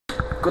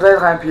Goddag,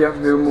 drenge og piger.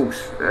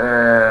 Møvemus.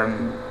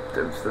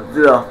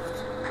 Videre.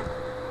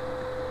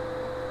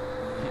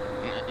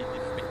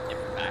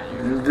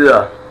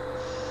 Videre.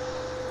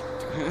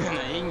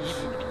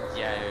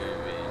 Jeg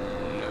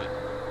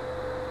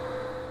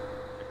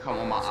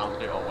kommer mig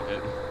aldrig over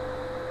den.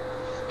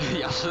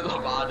 Jeg sidder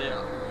bare der.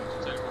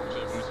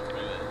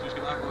 Du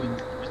skal bare gå ud.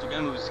 Hvis du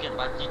gerne vil ud, så skal du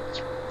bare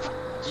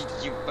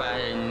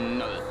bare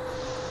noget.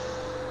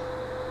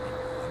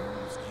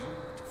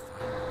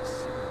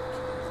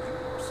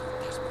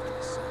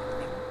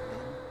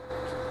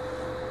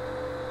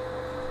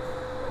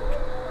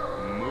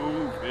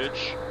 Move,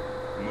 bitch.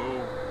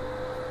 Move.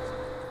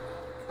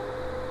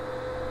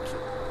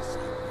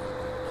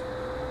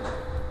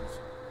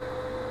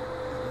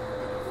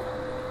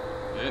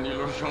 Det er en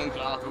illusion,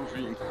 klar, du er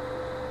fint.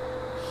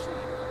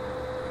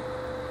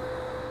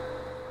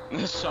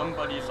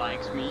 Somebody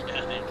likes me. Ja,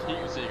 det er ikke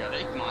helt sikkert.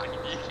 Ikke mig.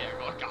 Det kan jeg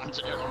godt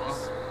garantere dig.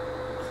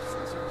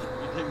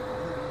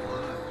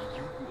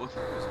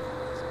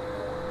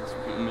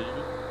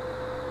 Mikkel.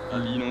 Der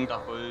er lige nogen, der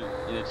har fået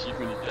en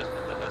achievement i det,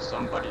 der hedder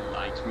Somebody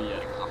likes me. Er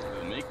det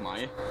kraftedeme, ikke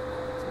mig?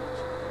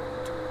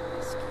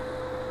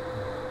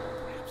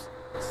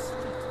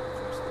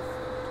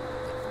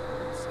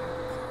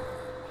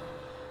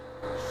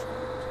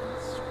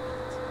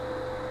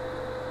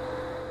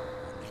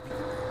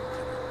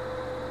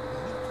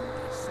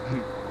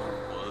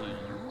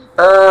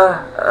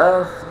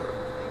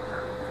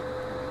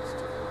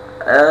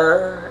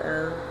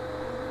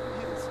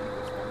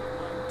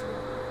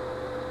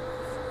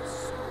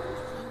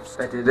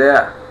 Hvad er det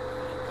der?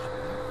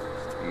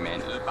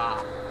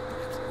 Mandelbar.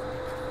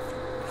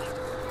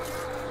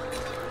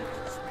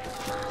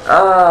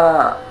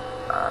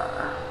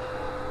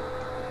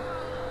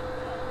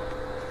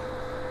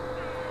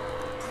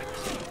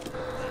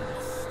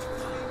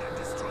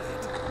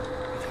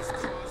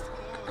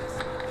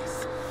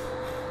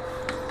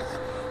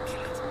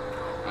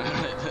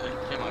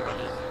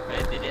 Hvad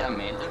er det der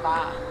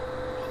mandelbar?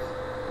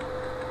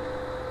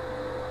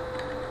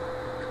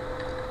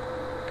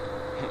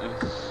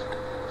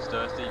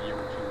 Største idiot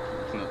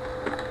 2000.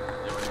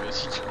 Jeg var lige ved at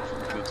sige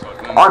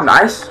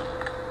 2012. Nice.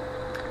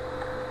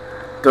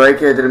 Det var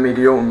ikke det der med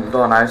idioten, der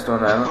var nice, det var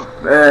noget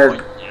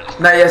andet.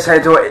 Nej, jeg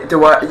sagde det var ikke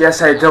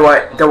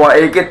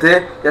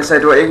det. Jeg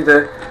sagde det var ikke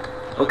det.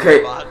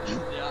 Okay.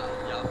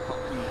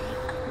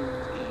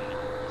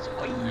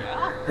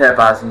 Her er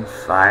bare sådan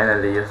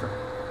finally altså.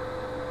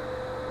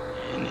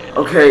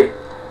 Okay.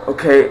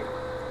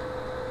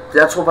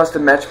 Jeg tror faktisk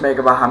det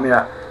matchmaker var ham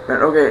her.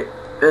 Men okay,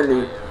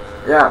 endelig.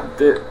 Ja,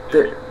 det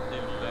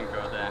han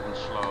gør, det er, at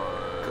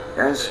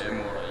han slår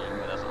mod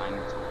med deres egen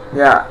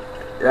metode.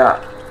 Ja.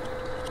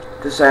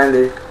 Det sagde han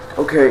lige.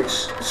 Okay,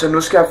 så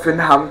nu skal jeg finde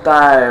ham, der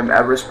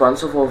er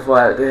responsible for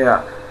alt det her.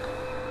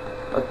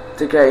 Og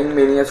det gav ingen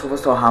mening, jeg tror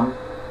faktisk det var ham.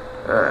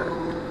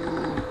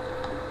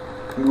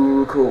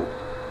 Cool.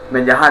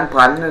 Men jeg har en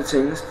brændende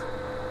tingest.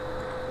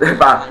 Det er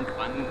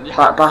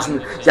bare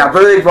sådan, jeg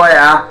ved ikke hvor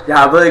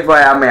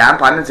jeg er, men jeg har en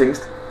brændende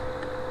tingest.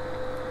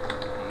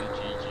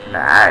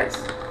 Nice.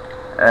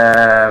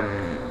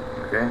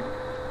 Okay.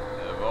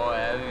 Hvor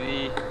er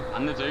vi?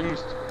 Andre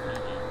tingest.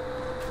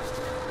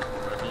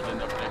 Fordi den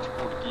der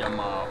blæksprut giver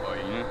mig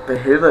øjne. Hvad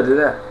helvede er det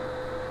der?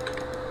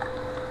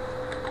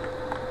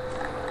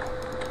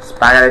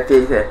 Sparker dig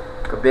fæse.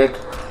 Gå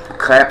væk.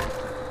 Creme.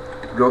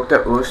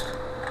 Lugter ost.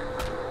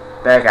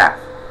 Back up.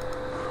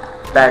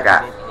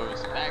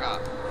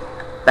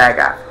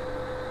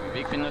 Vi vil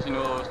ikke finde os i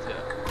noget ost her.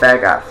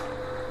 Back up.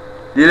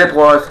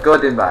 Lillebror, gå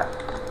din vej.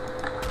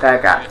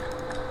 Back up.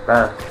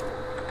 Hvad?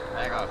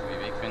 Back up, vi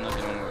vil ikke finde os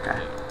i nogen ost her.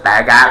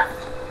 Back up.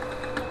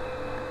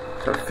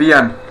 Så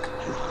 4'eren.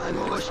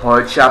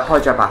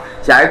 Hold bare.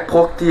 Jeg har ikke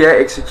brugt de her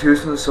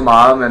executions så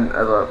meget, men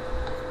altså...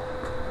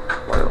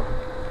 Whatever.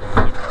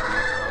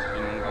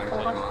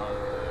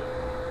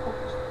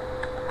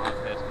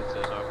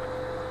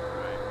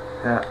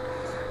 Ja.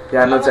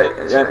 Jeg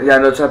er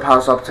nødt til at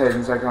pause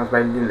optagelsen, så jeg kommer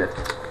tilbage lige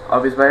lidt.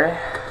 Og vi er tilbage.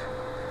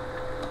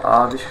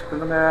 Og vi skal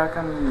spille med at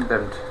komme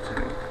dem til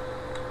mig.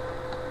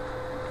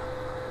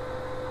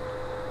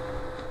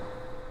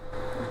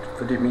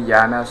 Fordi min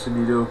hjerne er så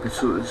lille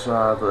betydet,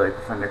 så ved jeg ikke,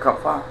 hvor fanden jeg kom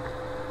fra.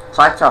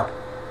 Traktor.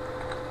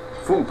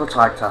 Fugl på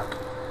traktor.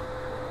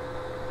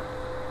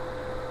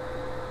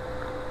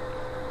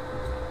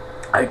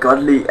 Jeg kan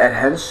godt lide, at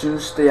han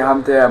synes, det er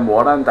ham der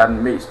morderen, der er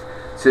den mest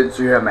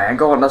sindssyge her, men han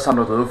går rundt og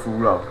samler døde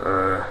fugle op.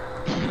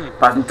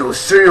 Bare sådan, du er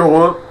syg i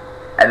hovedet.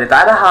 Er det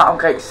dig, der har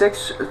omkring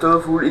 6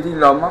 døde fugle i dine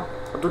lommer?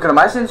 Og du kalder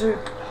mig sindssyg? Jeg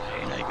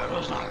aner ikke, hvad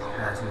du snakker om.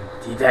 Ja, sådan,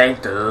 de er da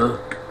ikke døde.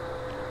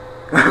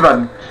 Bare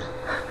den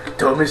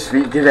dumme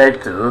svin, de er da ikke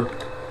døde.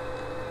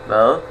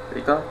 Hvad?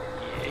 Ikke noget?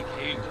 De er ikke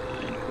helt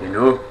døde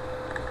endnu.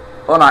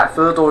 Nej,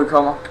 fødedårlig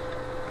kommer.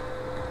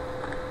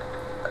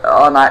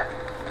 Nej.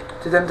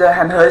 Det er dem der,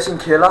 han havde i sin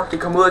kælder. De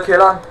kom ud af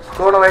kælderen.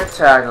 Gå nu væk,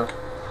 tackle.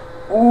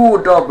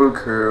 Double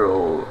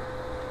kill.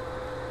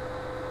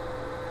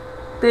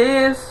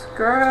 This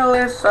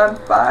girl is on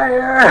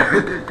fire.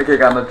 Jeg kan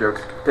ikke andre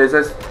jokes.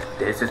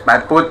 This is my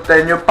foot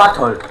in your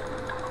butthole.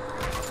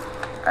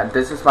 And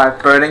this is my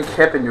burning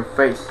cap in your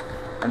face.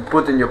 And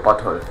put in your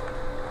butthole.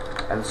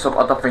 And some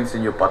other things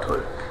in your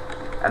butthole.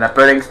 And a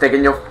burning stick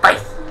in your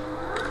face.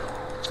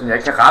 Som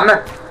jeg kan ramme.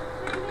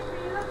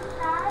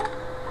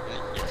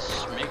 Jeg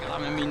smækker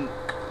dig med min...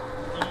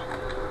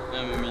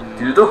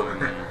 Dildo?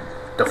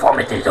 Du får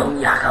med dildoen,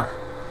 Jakob.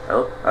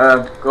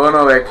 Gå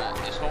nu væk.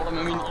 Jeg slår dig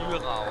med min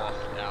ildrager.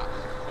 Ja,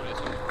 så lidt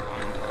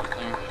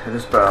sådan.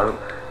 Det spørger du.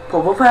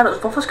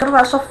 Hvorfor skal du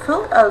være så fed,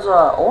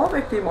 altså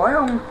overvægtig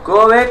møgeunge?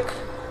 Gå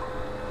væk.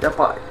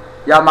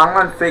 Jeg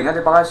mangler en finger, det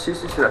er bare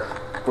racistisk der.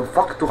 Hvor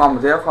fuck du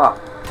rammer derfra?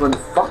 Hvor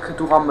fuck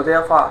du rammer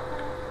derfra?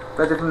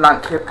 Hvad er det for en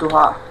lang kæp du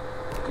har?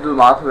 Det lyder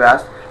meget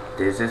perverst.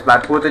 This is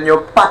my foot in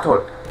your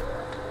butthole.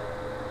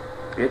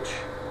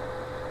 Bitch.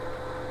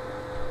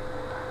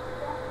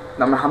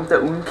 Nå, men ham der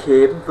uden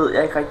kæben ved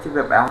jeg ikke rigtig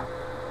hvem er.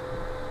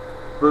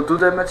 Ved du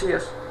det,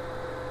 Mathias?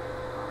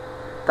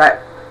 Nej.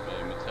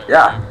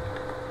 Ja.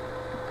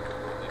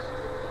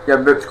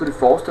 Jamen, hvem skulle de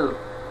forestille?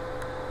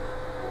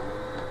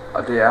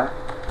 Og det er?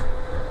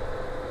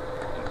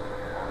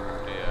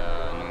 Det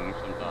er nogen,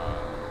 som der...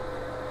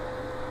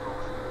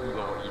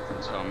 Udover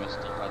Ethan Thomas,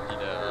 de har de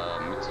der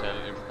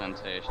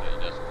metalimplantager i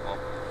deres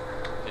krop.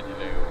 Kan de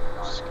lave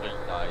skrig,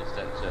 der er i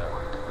stand til at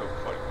lukke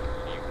folk i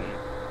liven.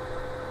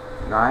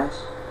 Nice.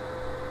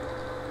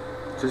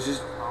 Så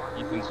synes...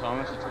 Ethan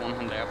Thomas i toren,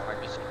 han lærer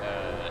faktisk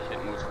hen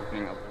mod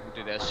slutningen at bruge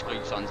det der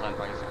skrig, sådan så han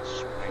faktisk kan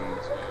springe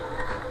til...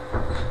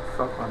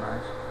 Fuck, hvor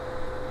nice.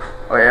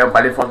 Og jeg er jo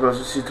bare lige for at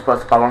så sidste på,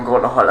 at bare går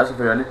rundt og holder sig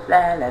for ørerne.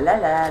 La la la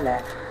la la.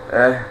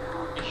 Hvad?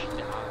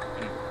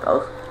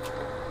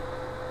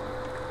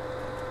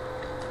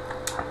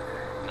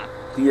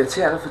 Det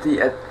irriterer dig, fordi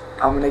at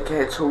man ikke kan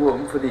have 2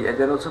 våben, fordi at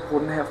jeg er nødt til at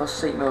bruge den her for at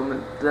se noget,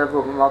 men det der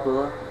våben er meget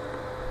bedre.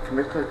 Kan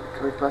vi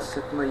ikke bare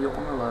sætte den i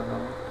jorden eller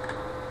noget?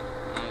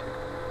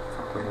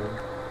 Fuck, hvad noget?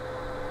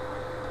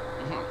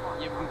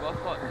 Jamen,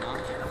 hvorfor?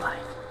 Nå.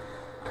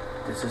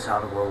 This is how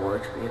the world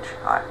works, bitch.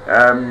 Nej,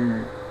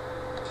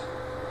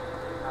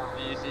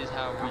 This is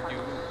how we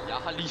do. Jeg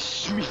har lige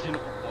smidt en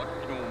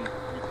robotgnom.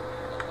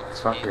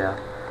 Fuck ja.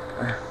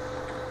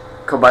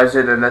 Kom bare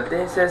til den der.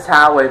 This is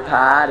how we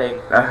party. Jeg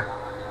er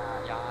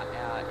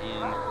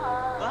en...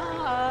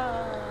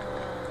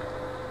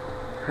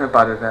 Hør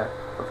bare det der.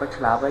 Hvorfor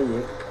klapper I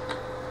ikke?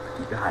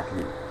 Fordi vi har et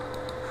liv.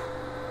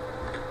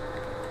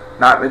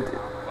 Nej, men...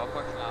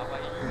 Hvorfor klapper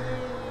I?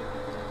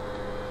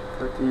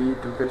 Fordi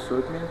du kan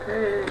sutte min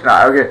pæk.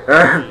 Nej, okay.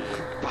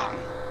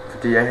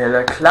 Fordi jeg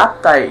hellere klap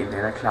dig en,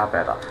 end at klappe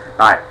af dig.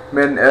 Nej,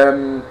 men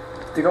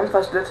det går mig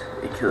faktisk lidt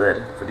ikke ked af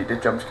det, fordi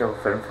det jumpscare var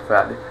fandme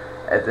forfærdeligt.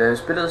 At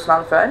spillet er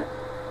snart færdigt.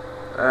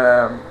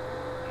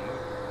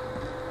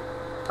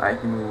 Nej,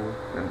 ikke nu,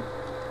 men...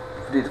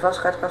 Fordi det er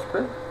faktisk ret godt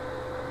spil.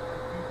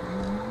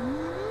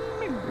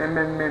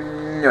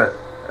 Ja.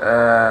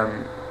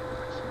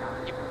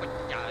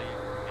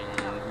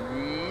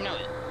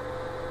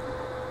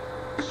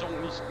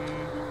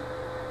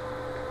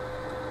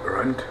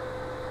 Rundt.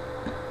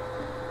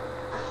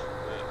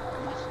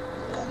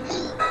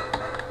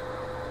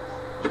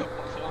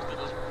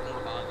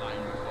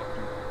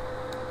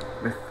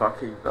 Med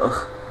fucking hvad?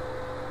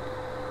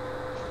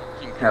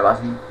 Jeg er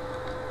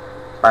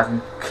bare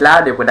sådan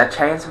clouded with a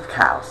chance of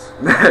cows.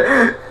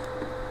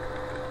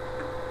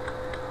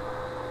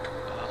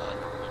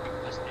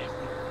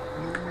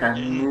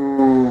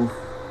 Move,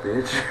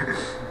 bitch.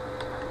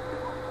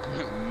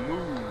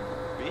 Move,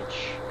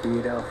 bitch.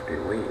 Get off the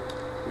way.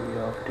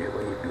 Get off the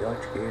way,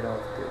 bitch. Get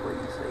off the way,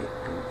 say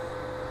move,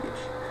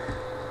 bitch.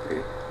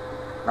 Okay.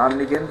 Nå,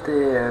 men igen,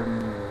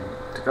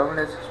 det gør mig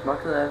lidt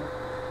småked af det.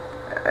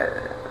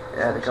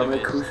 Ja, det gør mig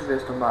lidt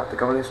kusevest normalt. Det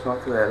gør mig lidt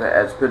småked af det,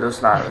 at spillet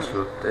snart er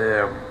slut.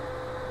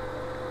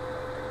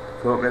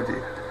 Forhåbentlig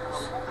det.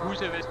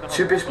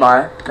 Typisk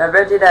mig. Men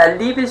hvad det der er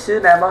lige ved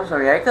siden af mig,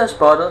 som jeg ikke havde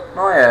spottet?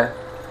 Nå ja.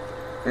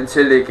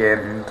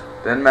 Intelligent.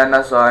 Den mand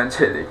er så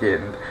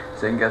intelligent.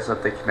 Tænker så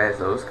det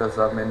knaser, husker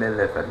som en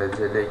elefant.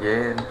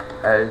 Intelligent.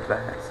 Alt hvad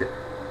han siger.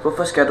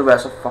 Hvorfor skal du være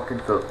så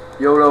fucking fed?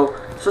 YOLO,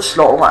 så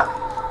slår mig.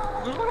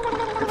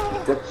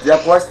 Jeg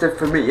prøver at stifte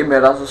familie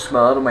med dig, så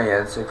smadrer du mig i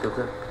ansigtet.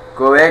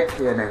 Gå væk,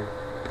 Henning.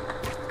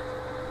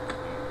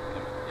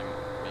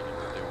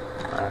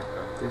 Nej,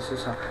 det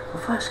synes jeg.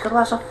 Hvorfor skal du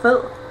være så fed?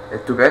 Ja,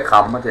 du kan ikke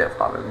ramme mig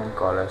derfra, vel, mon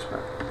gollas,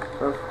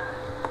 mand.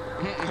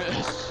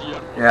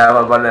 Ja, jeg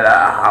var bare lidt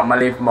hammer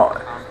lige på mig.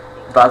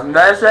 Bare sådan,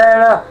 hvad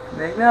sagde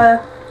du? Ikke noget,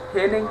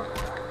 Henning.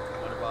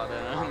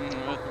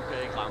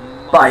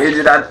 Bare helt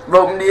det der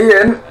våben lige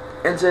hen.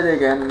 Indtil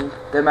det igen.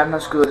 Det mand, der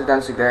skyder dit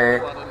ansigt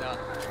af.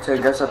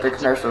 Tænker så det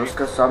knaster,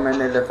 husker som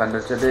en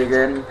elefant til det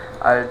igen.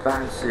 Alt hvad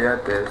han siger,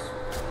 det.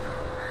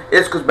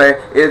 Et skud tilbage,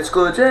 et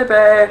skud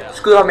tilbage.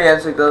 Skyd ham i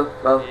ansigtet.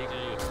 Hvad?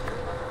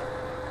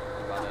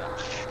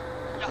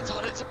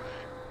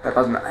 Jeg er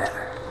bare sådan,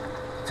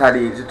 tager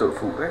det en til død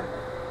fugl, ikke?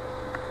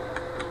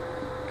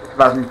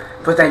 Bare sådan,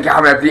 hvordan kan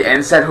han med at blive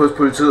ansat hos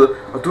politiet?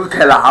 Og du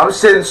kalder ham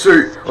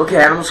sindssyg. Okay,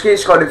 han har måske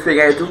skåret en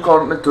finger af. Du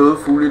går med døde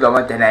fugle i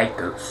lommen. Den er ikke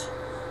død. Den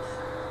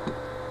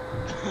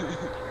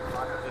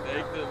er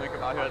ikke død, man kan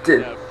bare høre den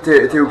der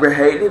Det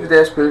ubehagelige ved det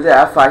her spil, det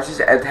er faktisk,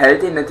 at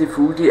halvdelen af de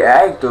fugle, de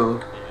er ikke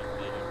døde.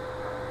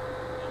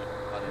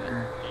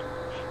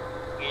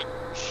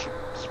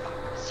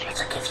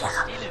 Så kæft,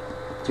 Jacob.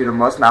 Giver du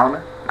dem også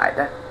navne? Nej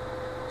da.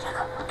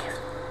 Jacob,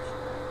 kæft.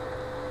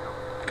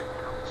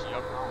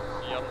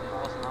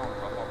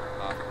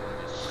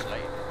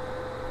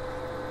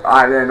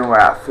 Ej, det er nu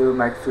er fede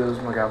Mac, fede,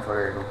 som jeg gerne får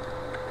det nu.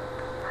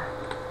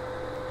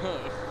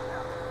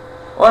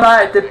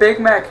 Nej, det er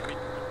Big Mac.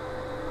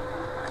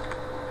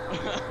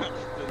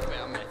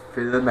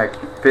 Fede Mac,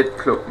 fedt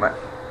klub, mand.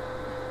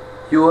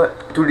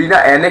 Du ligner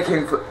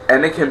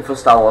Anakin fra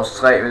Star Wars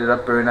 3 med det der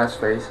burners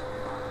face.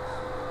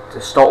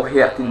 Det står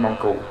her, din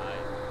mongol.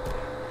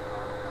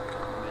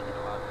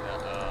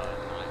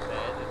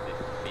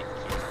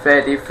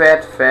 Fatty,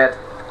 fat.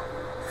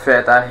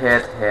 Fatter,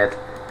 hat.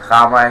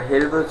 Rammer af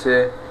helvede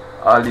til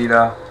og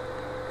ligner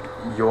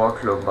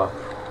jordklumper.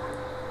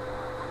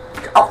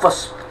 Du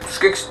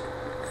skal ikke...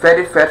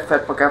 Fatty, fat,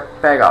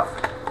 back off.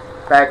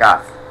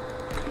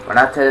 When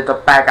I tell you to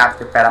back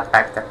off, you better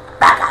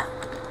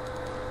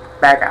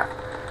back off.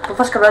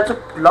 Hvorfor skal du altid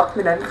blokke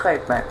min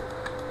angreb, mand?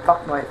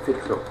 Fuck mig,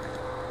 fedt klub.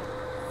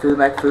 Fed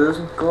Mac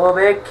Fedesen, gå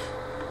væk.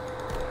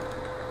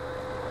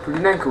 Du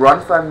ligner en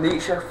grunt for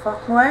amnesia,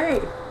 fuck mig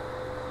af.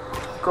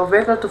 Gå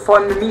væk, når du får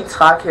en med min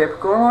trækæb,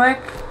 gå nu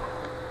væk.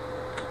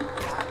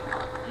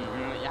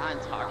 Jeg har en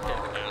trækæb,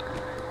 ja.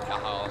 Jeg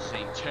har også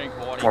en tank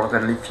body. Tror du,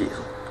 den er lige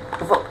fjeset?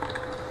 Hvorfor?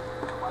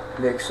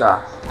 Læg så. Og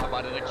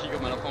bare det der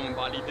kigger man, og får man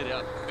bare lige det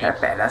der. Ja,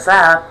 baller sig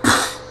op.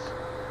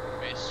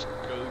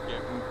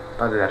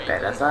 Bare det der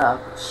baller sig op.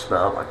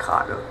 Smadrer mig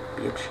kranet,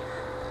 bitch.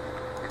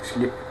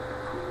 Slip.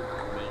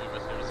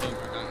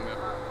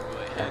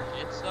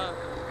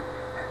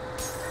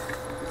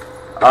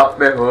 Op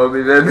med hovedet,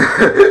 min ven.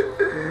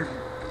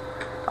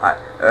 Nej,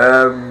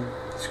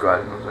 det skulle jeg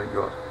aldrig nogensinde have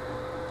gjort.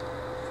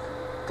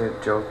 Den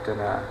joke, den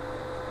er...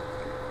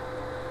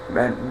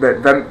 Men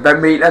hvad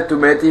mener du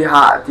med,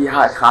 de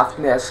har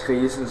kraften af at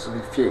skrige sådan, så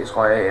dit fjes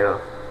røg af, eller?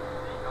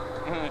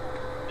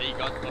 They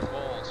got the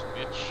balls,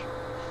 bitch.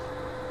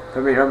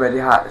 Hvad mener du med, at de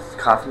har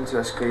kraften til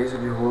at skrige, så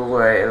dit hoved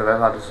røg af, eller hvad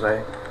var det, du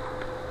sagde?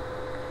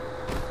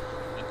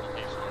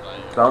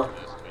 Hvad?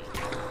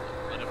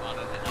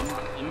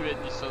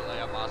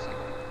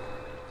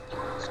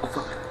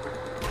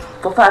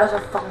 Hvorfor er der så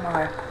fucking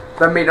meget?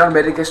 Hvad mener du med,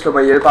 at det kan slå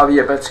mig ihjel bare ved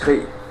hjælp af et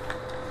skrig?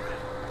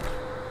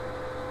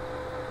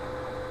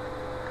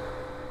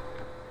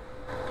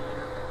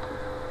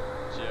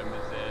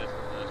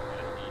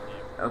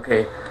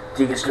 Okay,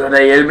 de kan slå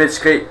dig ihjel med et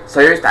skrig.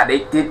 Seriøst, der er det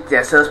ikke det,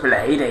 jeg sidder og spiller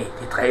af i dag.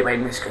 De dræber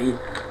ind med skrig.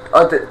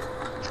 Og det...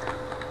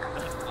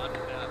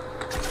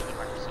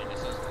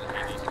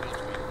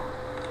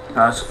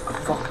 Nå,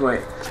 fuck nu af.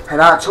 Han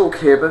har 2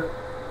 kæppe.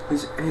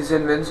 He's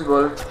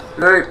invincible.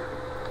 Løb!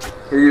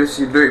 Jeg vil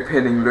sige løb,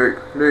 Henning, løb.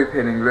 Løb,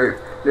 Henning, løb.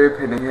 Løb,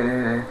 Henning,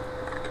 Henning.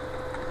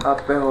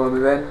 Op med hovedet,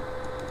 min ven.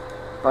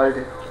 Hold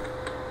det.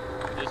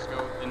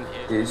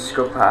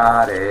 Disco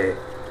party.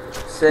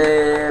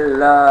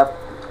 Sell up.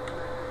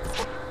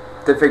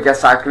 Det fik jeg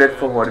sagt lidt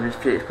for hurtigt, hvis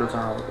fjes blev til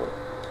havregrød.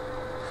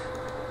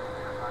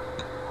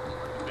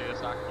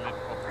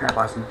 Jeg er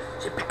bare sådan,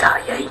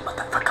 yippee-ki-yay,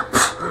 motherfucker.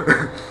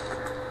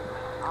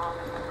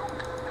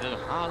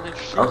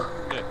 Oh.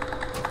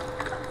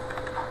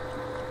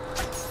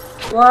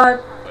 What?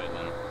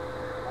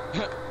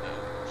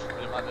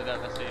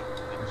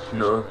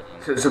 Noget.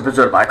 Så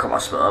betyder det bare, at jeg kommer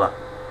og smadrer dig.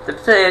 Det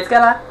betyder, at jeg elsker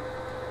dig.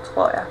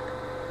 Tror jeg.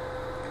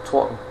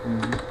 Tror du?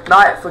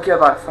 Nej, forkert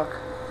vej, fuck.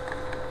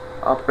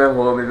 Op med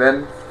hovedet, min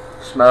ven.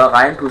 Smadrer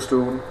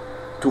regnbuestuen.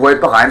 Du røg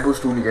på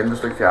regnbuestuen igen, hvis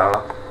du ikke fjerner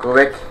dig. Gå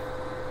væk.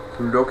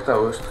 Du lugter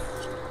ost.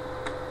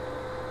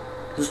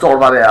 Så står du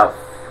bare der.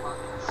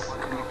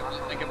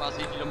 Jeg kan bare se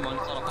de der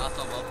monster, der bare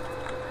stopper op.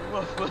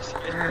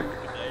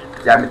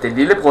 Jamen, det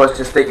lille bryst,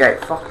 jeg stikker af.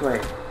 Fuck du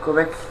af. Gå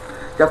væk.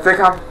 Jeg fik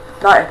ham.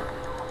 Nej.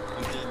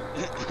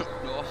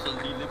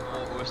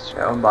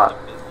 Ja, åbenbart.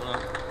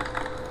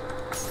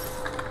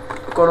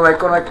 Gå nu væk,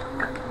 gå nu væk.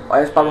 Og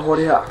jeg sparer mig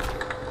hurtigt her.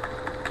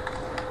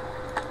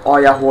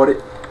 Og jeg er hurtig.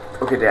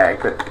 Okay, det er jeg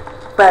ikke, men...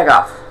 Back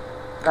off.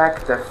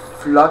 Back the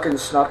fucking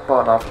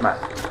snotbot up, mand.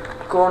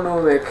 Gå nu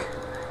væk.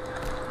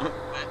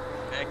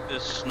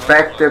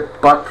 Back the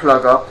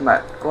buttplug up,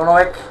 mand. Gå nu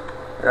væk.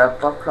 Der er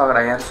buttplugger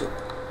der i ansigt.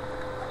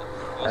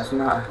 Ja,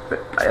 sådan her.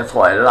 Jeg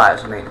tror alle leger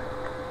sådan en.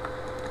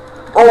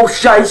 Oh,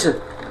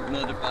 scheisse! Nå,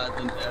 det er bare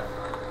den der.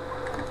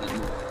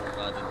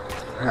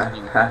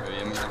 Ja.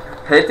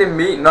 Hey, det er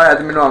min. Nå ja,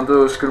 det mener om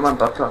du skylder mig en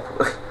buttplug.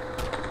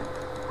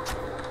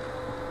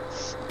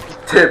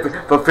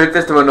 Det var fedt,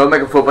 hvis det var noget, man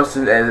kan få på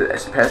sin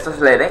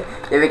pastasalat, ikke?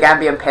 Jeg vil gerne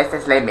blive en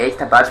pastasalat med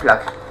ekstra buttplug.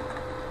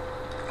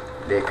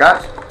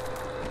 Lækkert.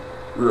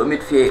 Ud af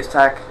mit fjes,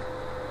 tak.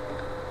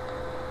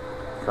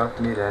 Fuck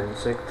mit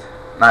ansigt.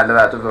 Nej, lad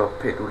være, det var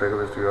pænt ulækker,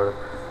 hvis du gjorde det.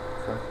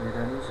 Fuck mit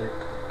ansigt.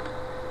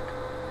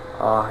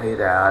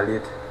 Helt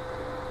ærligt.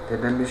 Det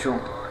er den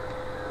mission.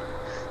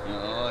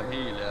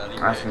 Helt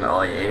ærligt. Altså,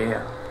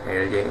 yeah.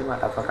 Hell yeah,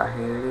 motherfucker,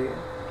 hell yeah.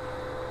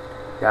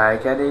 Jeg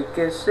kan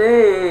ikke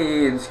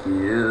se en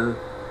skid.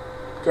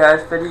 Det er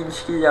også fordi en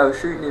skid er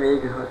usynlig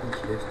væk, hold den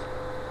kæft.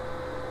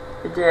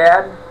 Men det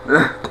er den.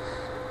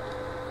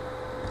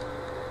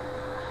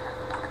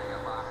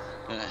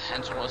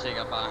 Han tror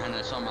sikkert bare, at han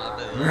er så meget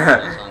bedre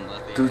end os andre.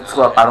 Du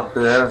tror bare, du er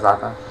bedre end os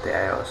andre. Det er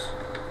jeg også.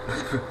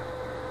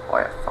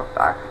 Ja, fuck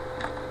dig.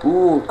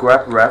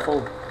 Grab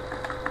raffle.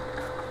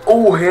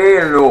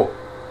 Hell no.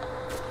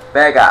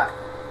 Back up.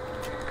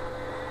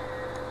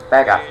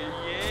 Back up.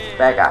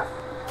 Back up.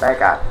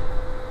 Back up.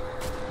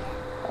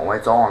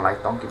 It's on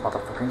like Donkey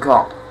Motherfucking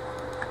Kong.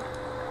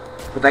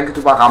 Hvordan kan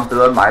du bare ramme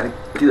bedre end mig? Det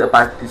gider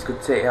bare ikke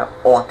diskutere.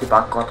 Det er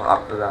bare godt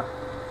ramt det der.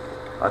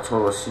 Og jeg tror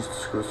det var sidste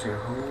skud, så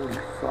holy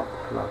fuck,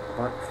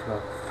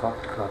 fuck.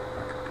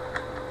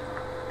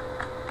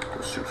 Det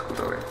var 7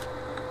 skud, okay.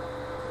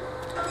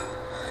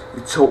 I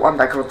toeren,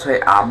 der kan du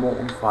tage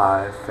armoen fra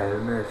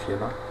faldende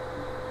fjender.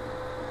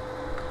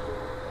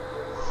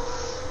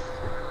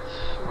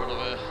 Ved du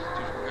hvad? Du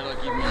skulle hellere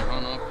give min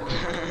hånd op.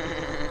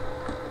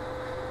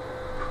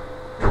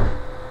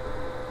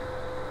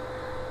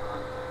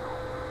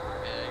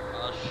 Det er ikke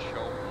bare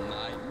sjovt,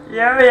 nej.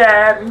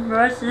 Ja, min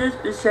mor siger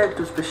specielt.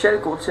 Du er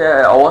specielt god til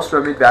at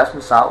oversvømme mit vers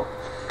med sav.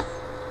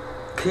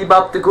 Keep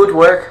up the good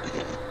work.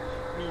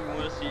 Min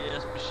mor siger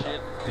jeg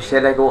specielt.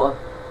 Specielt er ikke ordet.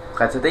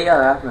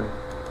 Retarderet er, men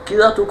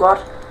gider du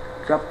godt?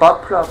 Jeg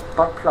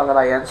buttplukker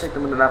dig i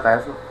ansigtet med den der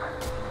rifle.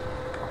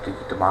 Det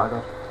gik det meget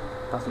godt.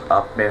 Bare sådan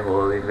op med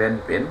hovedet,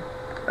 ven.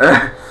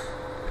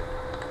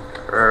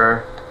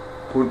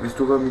 Hund, hvis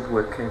du går mit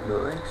webcam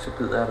ned, ikke, så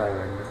bider jeg dig i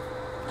øjnene.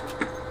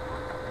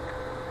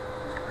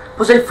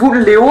 Prøv at se,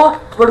 fuglen lever!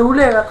 Hvor er det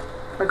ulækkert.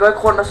 Man går ikke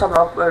rundt og samler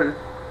op øl.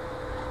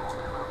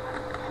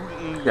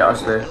 Ja,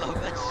 også det.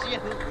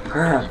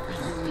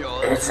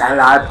 It's a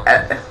lot.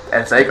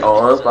 Altså ikke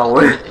øjet, bare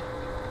roligt.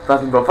 Bare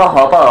sådan, hvorfor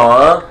hopper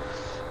øjet?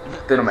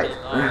 Det er normalt.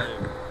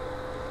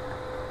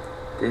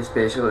 Det er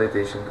special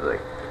edition, ved jeg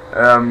ikke.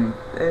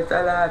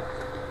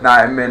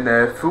 Nej,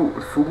 men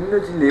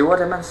fuglene, de lever,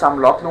 det man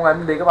samler op. Nogle af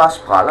dem ligger bare og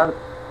spræller.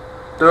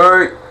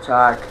 Dø,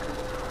 tak.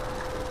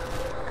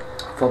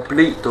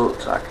 Forbli død,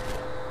 tak.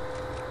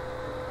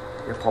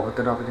 Jeg propper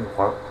den op i din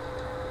røv.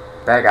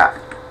 Back up.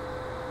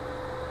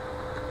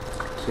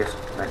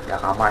 Kæft, mand,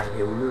 jeg rammer en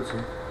helvede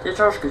til. Det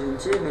tror jeg skal sin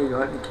tid med i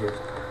hånden i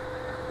kæft.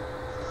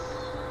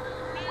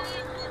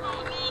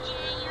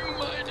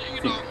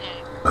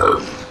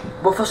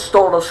 Hvorfor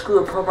står der og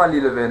skyder på mig,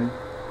 lille ven?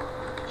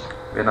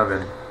 Ven.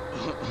 Goddag,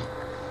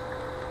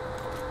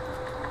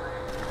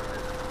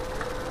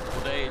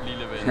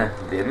 lille ven. Ja,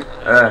 ven.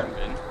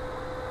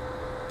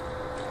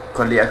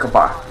 Godt lide at gå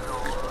bare.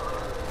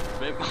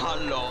 Hvem har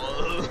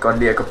løjet? Godt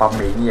lide at gå bare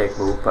maniac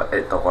mode på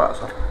alt, der rører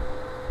sig.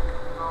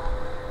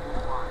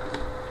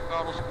 Gør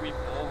du sgu i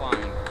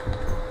forvejen?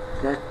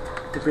 Ja,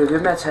 det bliver ved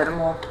med at tage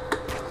dem over.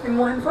 Min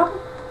mor, han får dem.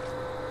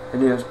 Jeg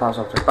lige også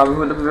pause optag. Bare med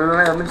hunden, der bliver ved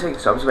med at mine ting,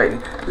 som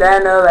sædvanligt.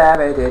 Lad noget være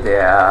med det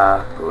der.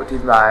 Gå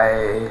din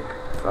vej.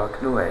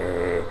 Fuck nu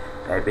af.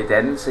 Jeg vil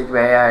danse ikke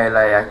være, eller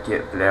jeg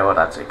laver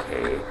dig til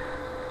kage.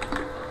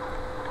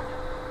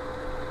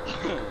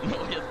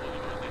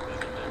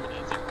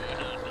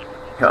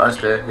 Jeg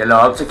også det. Jeg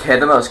laver op til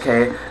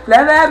kattemadskage.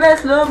 Lad være med at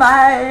slå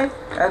mig.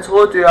 Jeg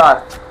troede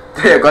dyrt.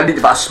 Det kan jeg godt lide,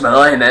 det bare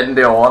smadrer hinanden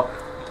derovre.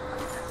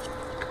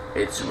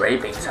 It's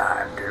raping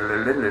time.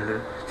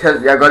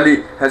 Jeg kan godt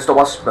lide, han står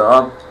bare og smadrer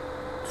ham.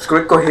 Du skal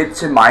ikke gå hen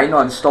til mig, når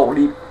han står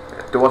lige.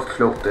 Det var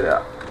klogt, det der.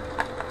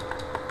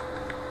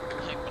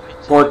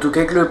 Hvor du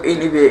kan ikke løbe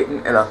ind i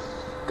væggen, eller...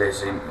 Det er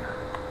simpelthen.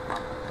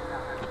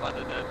 Du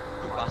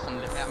bare sådan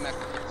lidt mere med at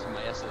gå hen til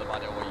mig. Jeg sidder bare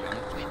derovre i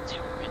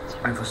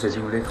hjørnet. Man får sætte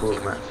jo lidt hoved,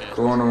 mand.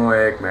 Gå nu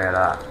ikke med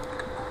dig.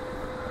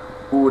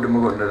 Det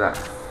må gå den der. Hvad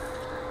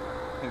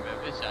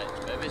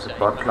hvis jeg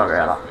Buttplug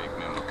er der.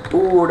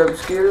 Dem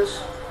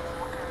skills.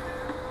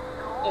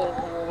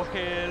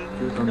 Hell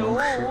You don't know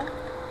shit.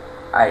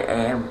 I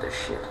am the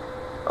shit.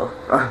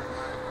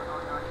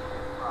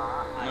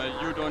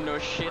 You don't know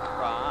shit,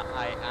 brah.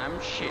 I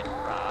am shit,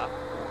 brah.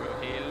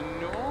 Hell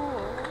no.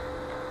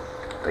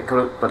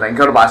 Hvordan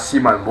kan du bare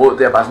sige mig imod?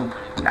 Det er bare sådan,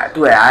 nej,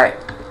 du er ej.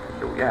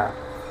 Jo, jeg er.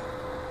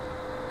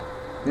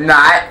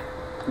 Nej,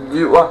 du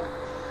lyver.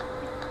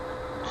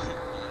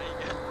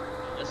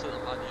 Jeg sidder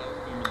bare deroppe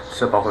med min...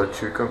 Så bare rød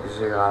tykker, hvis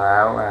jeg ikke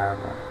er jo, ja, man.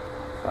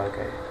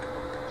 Okay.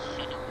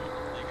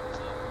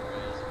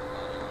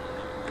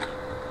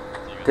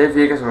 Det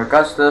virker som et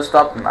godt sted at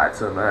stoppe den mig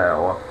tid med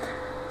herovre.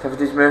 Tak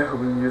fordi I er med,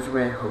 håber I YouTube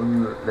med, håber I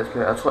let's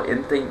play. Jeg tror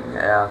endingen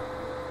er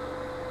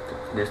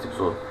næste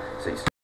episode. Ses.